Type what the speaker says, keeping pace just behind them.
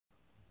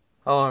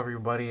Hello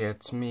everybody,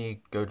 it's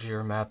me,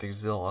 Gojira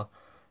Matthewzilla,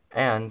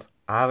 and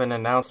I have an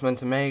announcement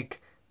to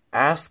make.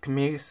 Ask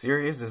Me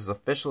series is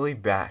officially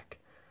back.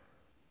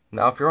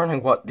 Now, if you're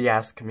wondering what the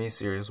Ask Me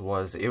series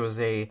was, it was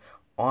a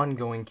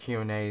ongoing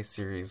Q&A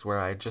series where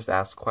I just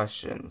asked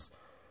questions.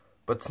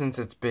 But since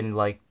it's been,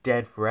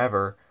 dead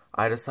forever,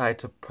 I decided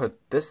to put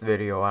this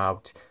video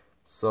out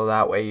so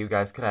that way you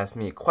guys could ask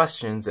me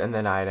questions and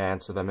then I'd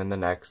answer them in the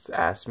next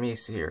Ask Me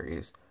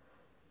series.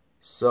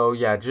 So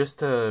yeah, just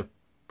to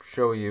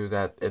show you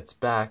that it's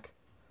back,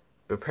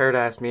 prepare to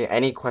ask me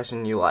any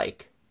question you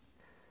like.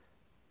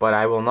 But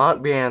I will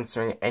not be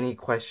answering any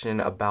question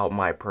about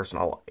my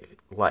personal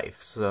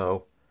life,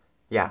 so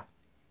yeah.